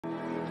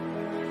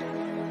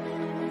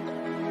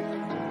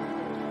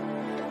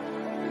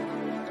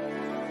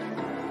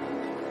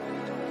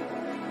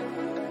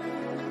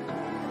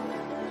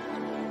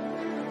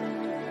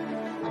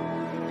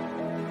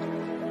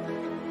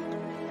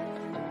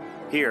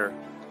Here,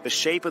 the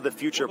shape of the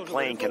future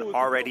plane can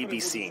already be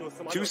seen.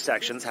 2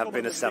 sections have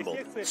been assembled.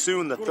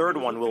 Soon the third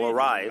one will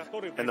arrive,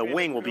 and the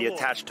wing will be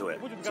attached to it.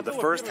 So the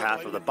first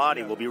half of the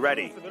body will be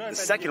ready. The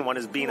second one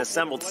is being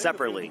assembled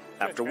separately,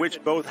 after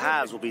which both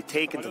halves will be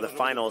taken to the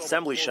final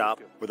assembly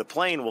shop, where the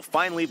plane will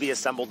finally be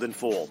assembled in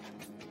full.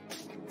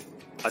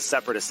 A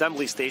separate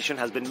assembly station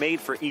has been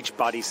made for each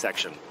body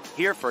section.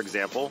 Here, for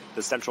example,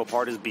 the central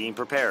part is being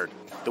prepared.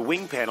 The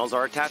wing panels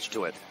are attached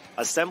to it.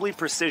 Assembly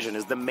precision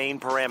is the main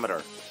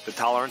parameter. The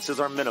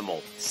tolerances are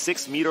minimal.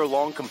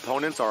 6-meter-long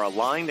components are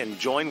aligned and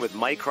joined with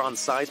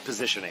micron-size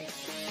positioning.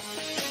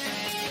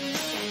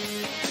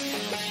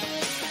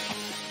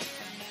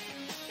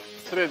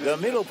 The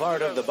middle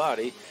part of the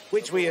body,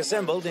 which we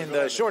assembled in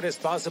the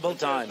shortest possible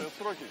time.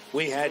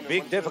 We had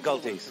big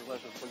difficulties.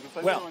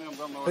 Well,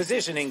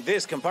 positioning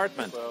this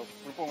compartment.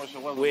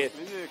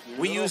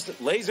 We used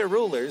laser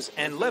rulers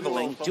and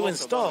leveling to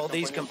install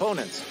these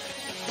components.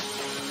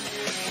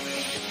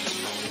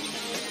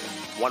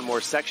 One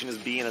more section is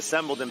being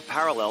assembled in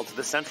parallel to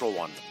the central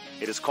one.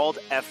 It is called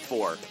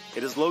F4.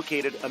 It is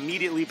located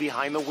immediately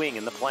behind the wing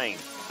in the plane.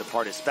 The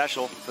part is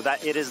special so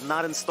that it is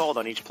not installed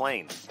on each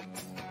plane.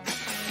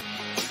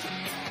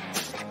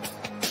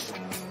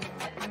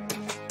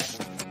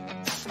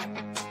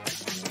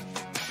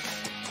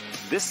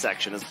 This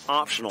section is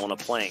optional on a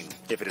plane.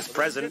 If it is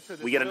present,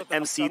 we get an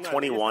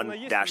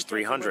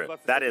MC-21-300.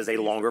 That is a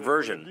longer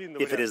version.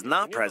 If it is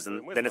not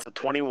present, then it's a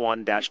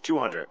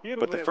 21-200.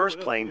 But the first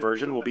plane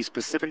version will be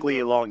specifically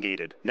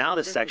elongated. Now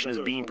this section is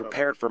being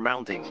prepared for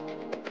mounting.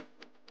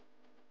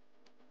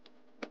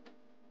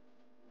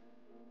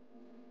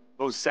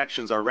 Those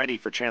sections are ready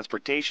for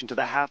transportation to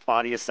the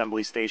half-body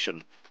assembly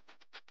station.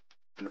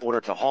 In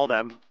order to haul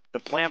them, the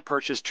plant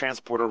purchased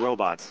transporter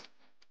robots.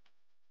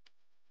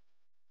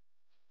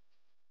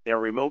 They are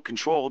remote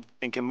controlled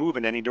and can move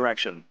in any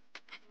direction.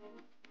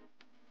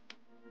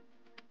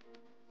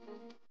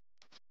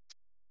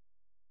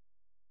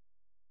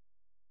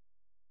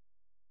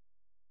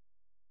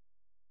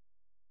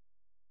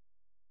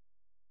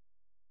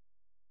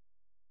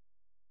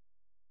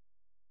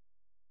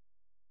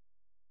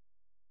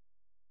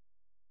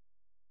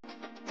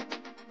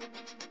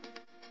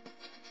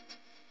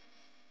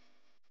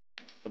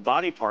 The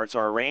body parts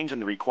are arranged in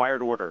the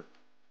required order.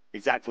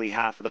 Exactly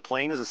half of the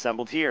plane is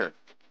assembled here.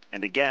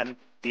 And again,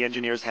 the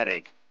engineer's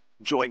headache.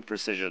 Joint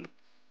precision.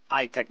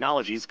 High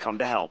technologies come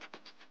to help.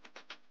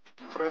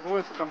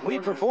 We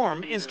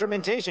perform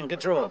instrumentation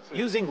control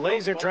using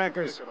laser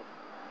trackers,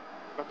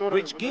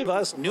 which give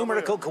us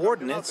numerical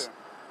coordinates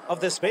of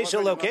the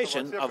spatial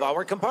location of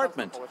our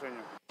compartment.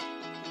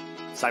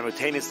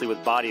 Simultaneously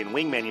with body and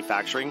wing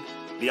manufacturing,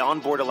 the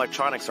onboard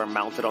electronics are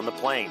mounted on the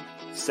plane.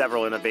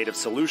 Several innovative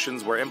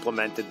solutions were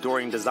implemented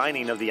during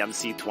designing of the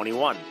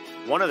MC-21.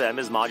 One of them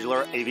is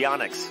modular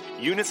avionics.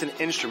 Units and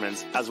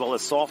instruments, as well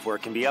as software,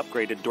 can be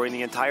upgraded during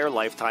the entire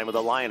lifetime of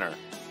the liner.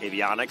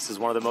 Avionics is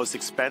one of the most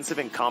expensive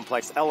and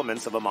complex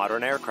elements of a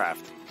modern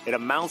aircraft. It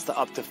amounts to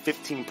up to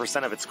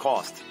 15% of its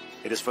cost.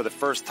 It is for the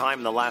first time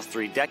in the last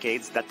 3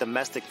 decades that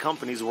domestic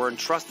companies were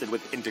entrusted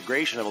with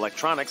integration of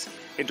electronics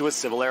into a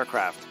civil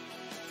aircraft.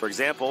 For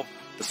example,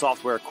 the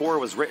software core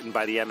was written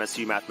by the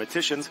MSU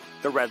mathematicians,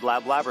 the Red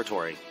Lab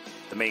Laboratory.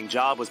 The main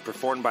job was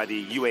performed by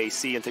the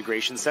UAC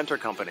Integration Center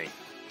Company.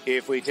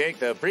 If we take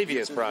the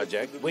previous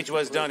project, which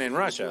was done in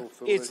Russia,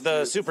 it's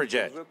the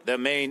Superjet. The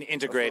main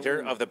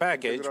integrator of the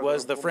package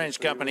was the French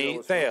company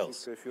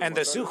Thales, and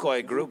the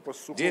Sukhoi group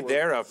did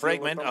there a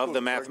fragment of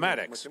the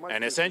mathematics,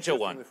 an essential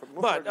one,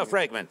 but a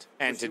fragment.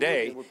 And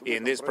today,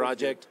 in this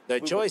project, the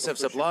choice of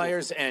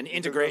suppliers and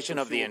integration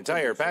of the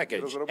entire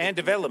package and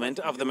development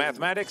of the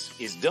mathematics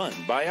is done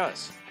by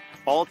us.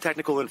 All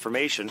technical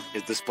information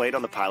is displayed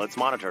on the pilot's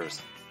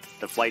monitors.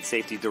 The flight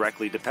safety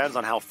directly depends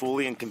on how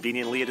fully and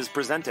conveniently it is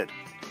presented.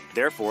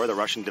 Therefore, the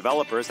Russian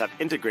developers have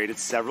integrated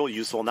several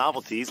useful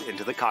novelties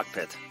into the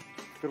cockpit.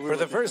 For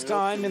the first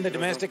time in the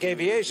domestic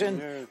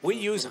aviation, we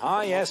use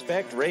high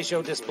aspect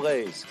ratio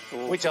displays,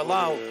 which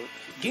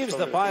gives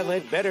the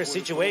pilot better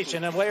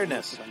situational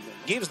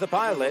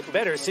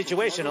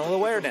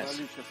awareness.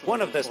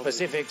 One of the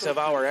specifics of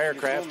our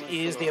aircraft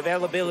is the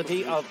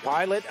availability of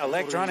pilot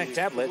electronic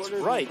tablets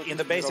right in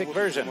the basic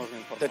version.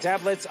 The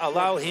tablets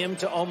allow him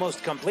to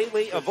almost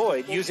completely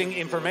avoid using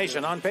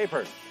information on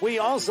paper. We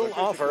also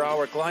offer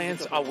our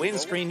clients a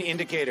windscreen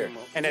indicator,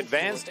 an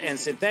advanced and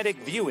synthetic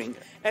viewing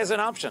as an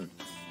option.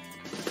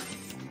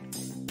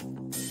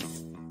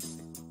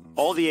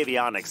 All the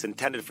avionics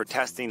intended for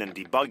testing and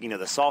debugging of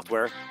the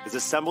software is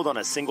assembled on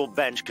a single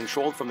bench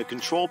controlled from the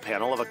control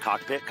panel of a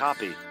cockpit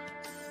copy.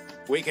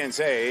 We can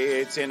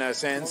say it's in a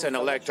sense an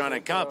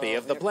electronic copy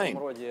of the plane.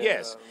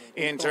 Yes,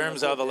 in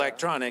terms of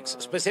electronics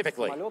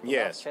specifically,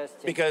 yes.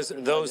 Because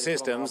those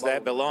systems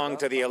that belong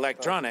to the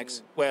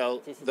electronics,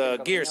 well,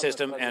 the gear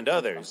system and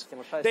others,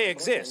 they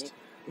exist.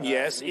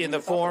 Yes, in the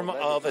form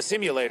of a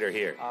simulator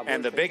here.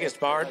 And the biggest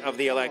part of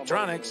the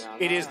electronics,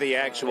 it is the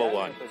actual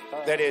one.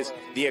 That is,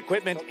 the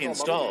equipment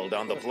installed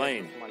on the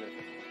plane.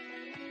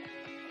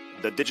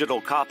 The digital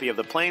copy of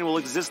the plane will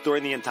exist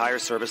during the entire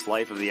service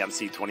life of the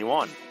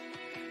MC-21.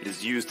 It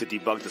is used to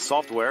debug the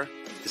software,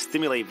 to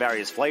stimulate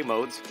various flight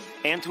modes,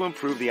 and to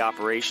improve the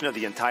operation of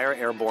the entire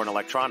airborne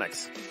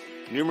electronics.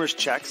 Numerous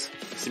checks,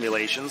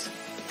 simulations,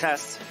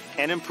 tests,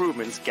 and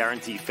improvements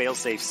guarantee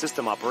fail-safe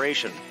system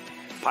operation,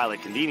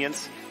 pilot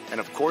convenience, and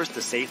of course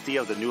the safety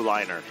of the new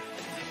liner.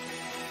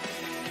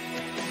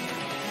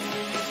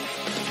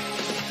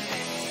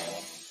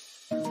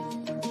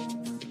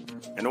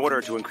 In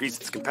order to increase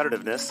its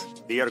competitiveness,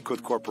 the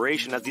Irkut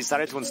Corporation has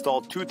decided to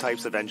install two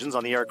types of engines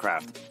on the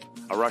aircraft,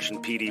 a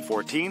Russian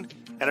PD-14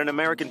 and an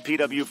American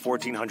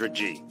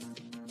PW-1400G.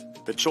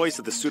 The choice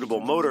of the suitable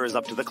motor is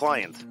up to the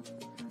client.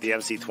 The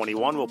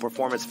MC-21 will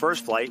perform its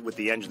first flight with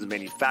the engines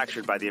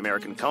manufactured by the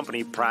American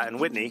company Pratt &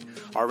 Whitney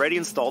already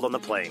installed on the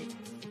plane.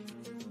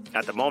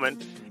 At the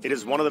moment, it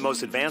is one of the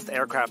most advanced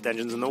aircraft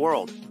engines in the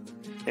world.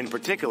 In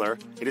particular,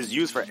 it is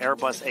used for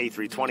Airbus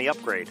A320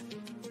 upgrade.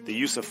 The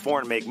use of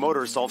foreign-make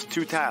motors solves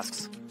two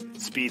tasks: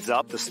 speeds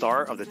up the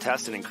start of the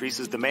test and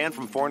increases demand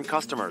from foreign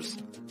customers.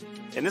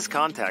 In this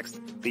context,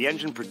 the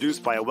engine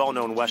produced by a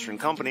well-known Western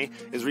company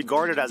is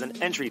regarded as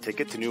an entry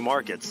ticket to new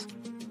markets.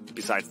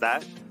 Besides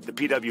that, the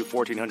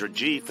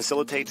PW-1400G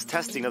facilitates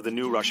testing of the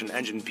new Russian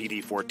engine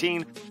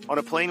PD-14 on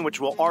a plane which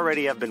will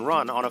already have been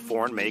run on a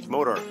foreign-make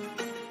motor.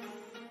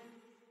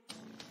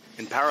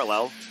 In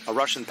parallel, a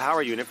Russian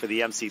power unit for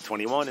the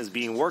MC-21 is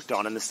being worked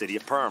on in the city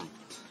of Perm.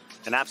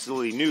 An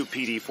absolutely new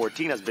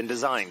PD-14 has been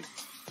designed.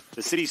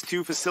 The city's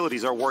two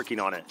facilities are working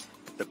on it: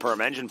 the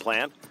Perm engine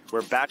plant,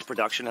 where batch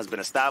production has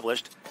been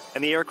established,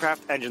 and the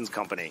Aircraft Engines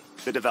Company,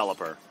 the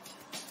developer.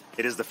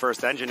 It is the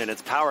first engine in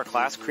its power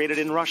class created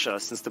in Russia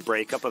since the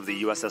breakup of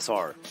the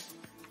USSR.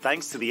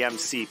 Thanks to the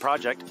MC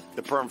project,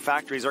 the Perm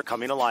factories are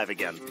coming alive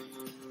again.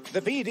 The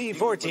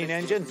PD-14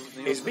 engine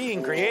is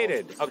being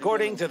created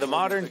according to the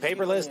modern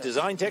paperless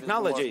design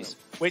technologies,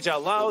 which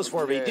allows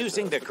for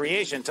reducing the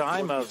creation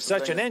time of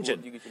such an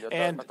engine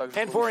and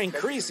for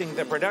increasing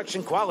the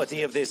production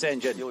quality of this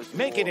engine,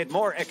 making it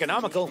more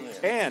economical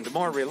and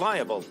more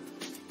reliable.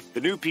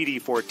 The new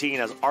PD-14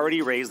 has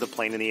already raised the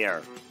plane in the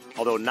air,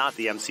 although not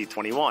the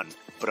MC-21,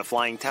 but a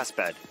flying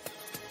testbed.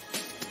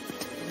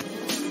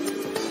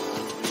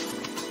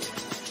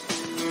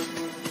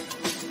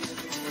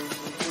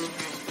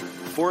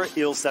 Four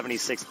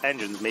Il-76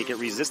 engines make it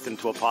resistant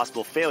to a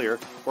possible failure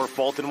or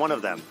fault in one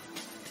of them.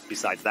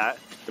 Besides that,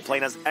 the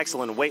plane has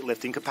excellent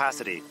weightlifting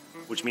capacity,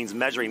 which means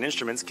measuring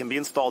instruments can be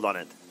installed on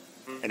it.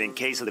 And in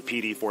case of the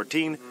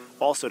PD-14,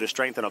 also to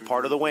strengthen a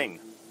part of the wing.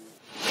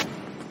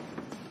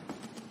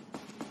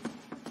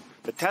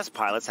 The test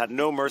pilots had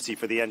no mercy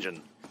for the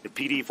engine. The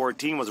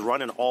PD-14 was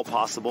run in all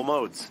possible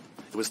modes.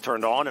 It was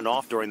turned on and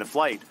off during the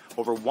flight.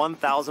 Over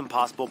 1,000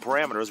 possible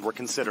parameters were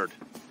considered.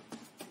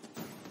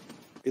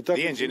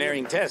 The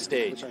engineering test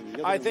stage,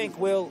 I think,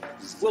 will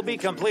be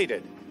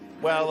completed.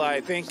 Well,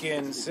 I think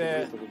in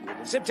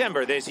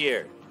September this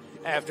year.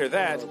 After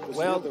that,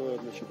 well,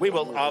 we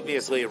will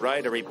obviously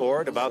write a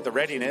report about the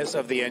readiness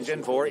of the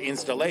engine for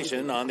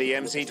installation on the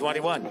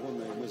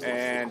MC-21.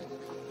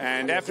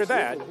 And after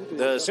that,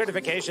 the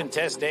certification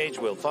test stage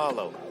will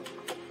follow.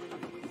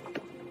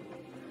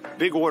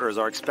 Big orders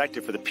are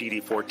expected for the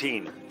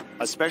PD-14,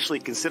 especially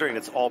considering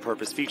its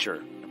all-purpose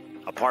feature.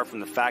 Apart from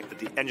the fact that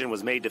the engine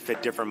was made to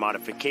fit different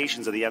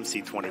modifications of the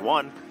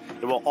MC-21,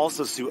 it will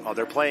also suit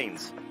other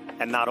planes.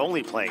 And not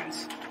only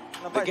planes.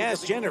 The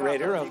gas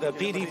generator of the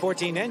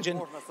PD-14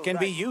 engine can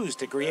be used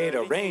to create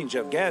a range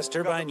of gas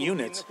turbine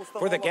units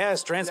for the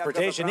gas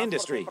transportation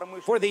industry,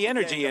 for the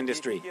energy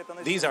industry.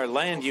 These are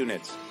land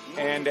units.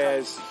 And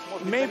as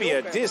maybe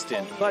a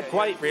distant but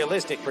quite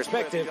realistic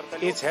perspective,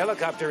 it's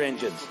helicopter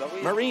engines,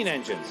 marine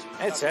engines,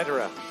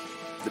 etc.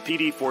 The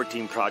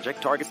PD-14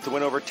 project targets to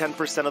win over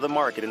 10% of the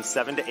market in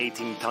 7 to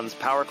 18 tons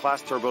power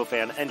class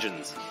turbofan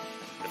engines.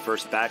 The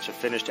first batch of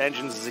finished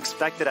engines is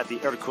expected at the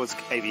Irkutsk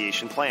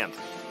aviation plant.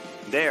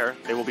 There,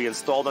 they will be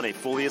installed on a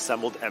fully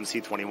assembled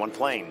MC-21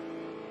 plane.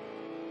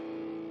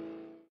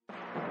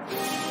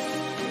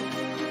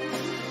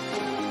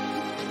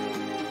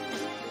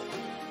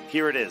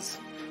 Here it is,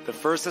 the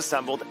first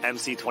assembled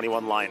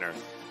MC-21 liner.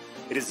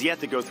 It is yet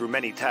to go through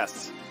many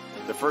tests.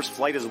 The first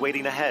flight is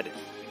waiting ahead.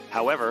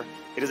 However,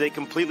 it is a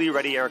completely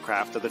ready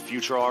aircraft of the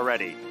future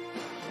already.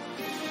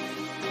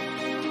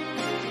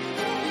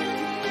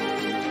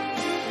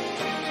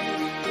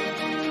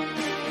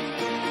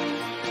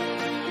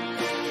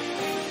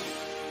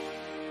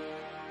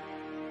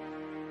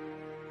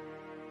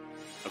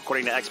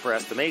 According to expert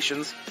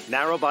estimations,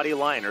 narrow-body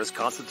liners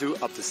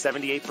constitute up to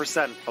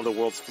 78% of the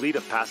world's fleet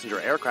of passenger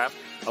aircraft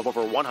of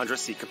over 100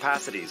 seat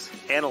capacities.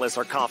 Analysts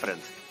are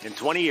confident. In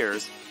 20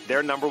 years,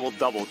 their number will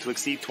double to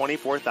exceed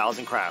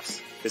 24,000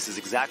 crafts. This is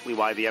exactly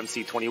why the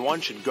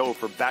MC-21 should go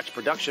for batch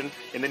production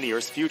in the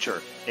nearest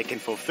future. It can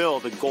fulfill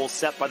the goal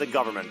set by the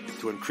government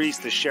to increase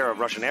the share of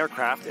Russian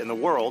aircraft in the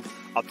world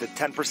up to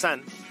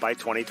 10% by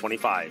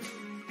 2025.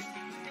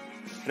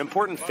 an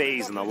important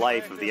phase in the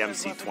life of the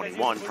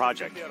MC-21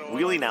 project,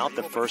 wheeling out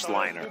the first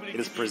liner. It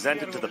is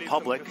presented to the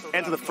public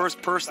and to the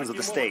first persons of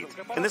the state.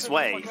 In this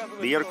way,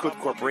 the Irkut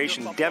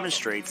Corporation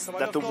demonstrates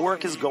that the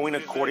work is going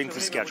according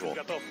to schedule.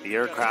 The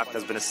aircraft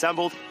has been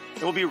assembled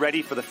and will be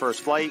ready for the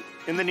first flight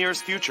in the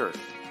nearest future.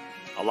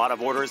 A lot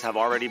of orders have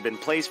already been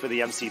placed for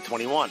the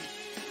MC-21.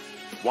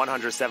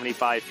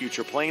 175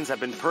 future planes have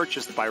been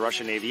purchased by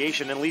Russian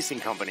aviation and leasing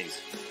companies.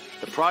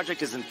 The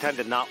project is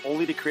intended not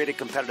only to create a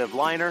competitive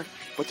liner,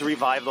 but to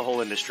revive the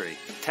whole industry.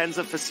 Tens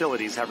of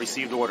facilities have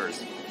received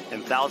orders,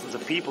 and thousands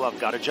of people have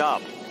got a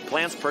job.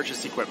 Plants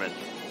purchase equipment,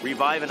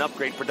 revive and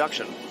upgrade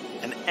production,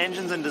 and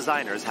engines and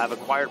designers have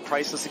acquired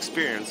priceless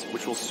experience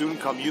which will soon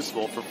come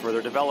useful for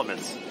further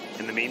developments.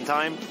 In the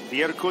meantime,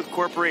 the Irkut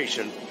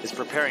Corporation is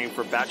preparing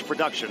for batch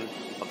production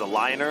of the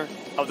liner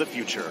of the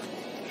future.